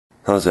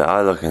How's the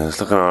eye looking? It's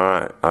looking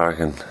alright, I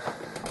reckon.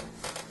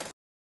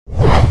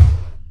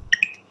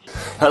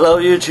 Hello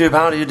YouTube,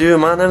 how do you do?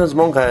 My name is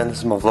Monkaiy and this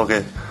is my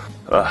vlog.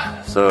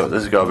 So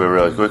this has got to be a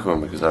really quick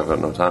one because I've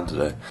got no time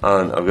today.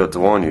 And I've got to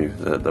warn you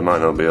that there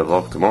might not be a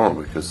vlog tomorrow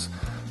because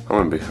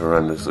I'm going to be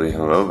horrendously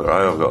hungover.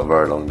 I have got a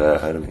very long day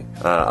ahead of me.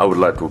 I would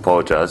like to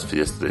apologise for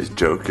yesterday's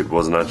joke, it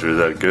wasn't actually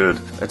that good.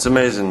 It's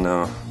amazing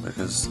though,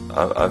 because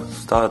I've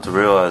started to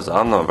realise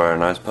I'm not a very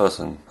nice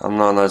person. I'm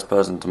not a nice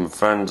person to my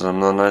friends and I'm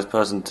not a nice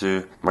person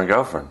to my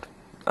girlfriend.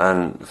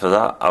 And for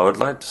that, I would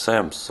like to say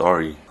I'm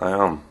sorry. I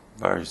am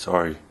very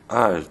sorry.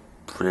 I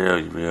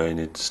really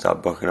need to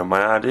start booking up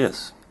my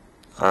ideas.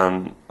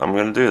 And I'm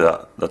going to do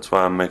that. That's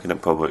why I'm making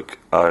it public.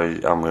 I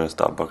am going to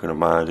start booking up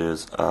my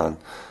ideas and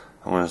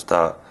I'm going to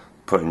start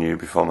putting you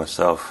before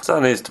myself. So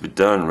that needs to be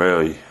done,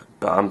 really.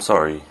 But I'm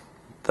sorry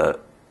that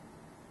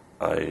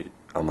I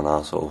am an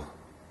asshole.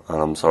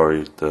 And I'm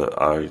sorry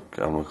that I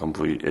am a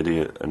complete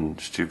idiot and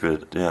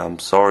stupid. Yeah, I'm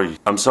sorry.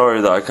 I'm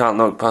sorry that I can't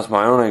look past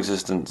my own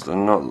existence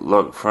and not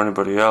look for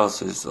anybody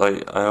else. It's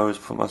like, I always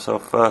put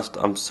myself first.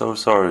 I'm so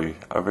sorry.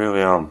 I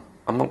really am.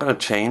 I'm not going to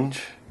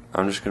change.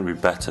 I'm just going to be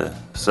better.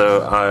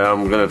 So I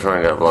am going to try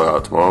and get a vlog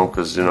out tomorrow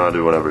because, you know, I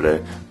do one every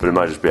day. But it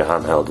might just be a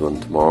handheld one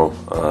tomorrow.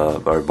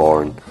 Very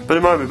boring. But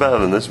it might be better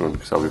than this one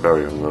because I'll be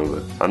very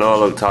hungover. I know I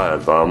look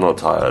tired, but I'm not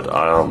tired.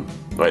 I am.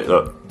 Wait,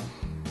 look.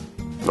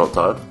 Not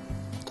tired.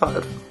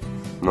 Tired.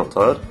 Not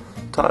tired.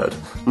 Tired.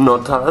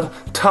 Not tired.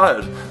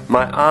 Tired.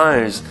 My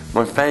eyes,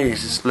 my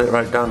face is split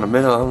right down the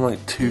middle. I'm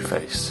like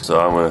Two-Face. So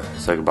I'm going to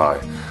say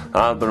goodbye.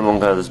 I've been a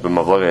Monkaiy, this has been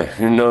my vlog.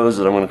 Who knows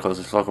that I'm going to close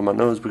this vlog on my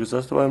nose because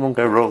that's the way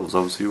Monkaiy rolls.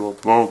 I'll see you all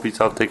tomorrow.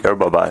 Peace out, take care,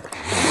 bye bye.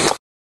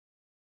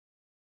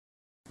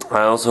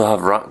 I also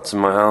have rats in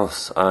my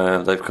house.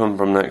 They've come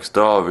from next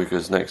door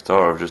because next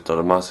door I've just done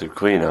a massive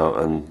clean out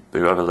and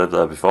whoever lived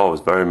there before was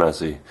very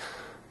messy.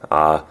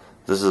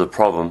 This is a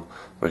problem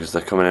because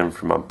they're coming in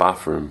from my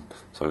bathroom.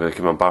 So I'm going to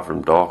keep my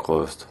bathroom door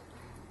closed.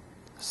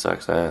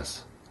 Sucks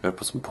ass. I'm going to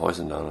put some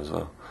poison down as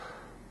well.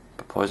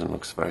 But poison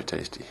looks very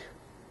tasty.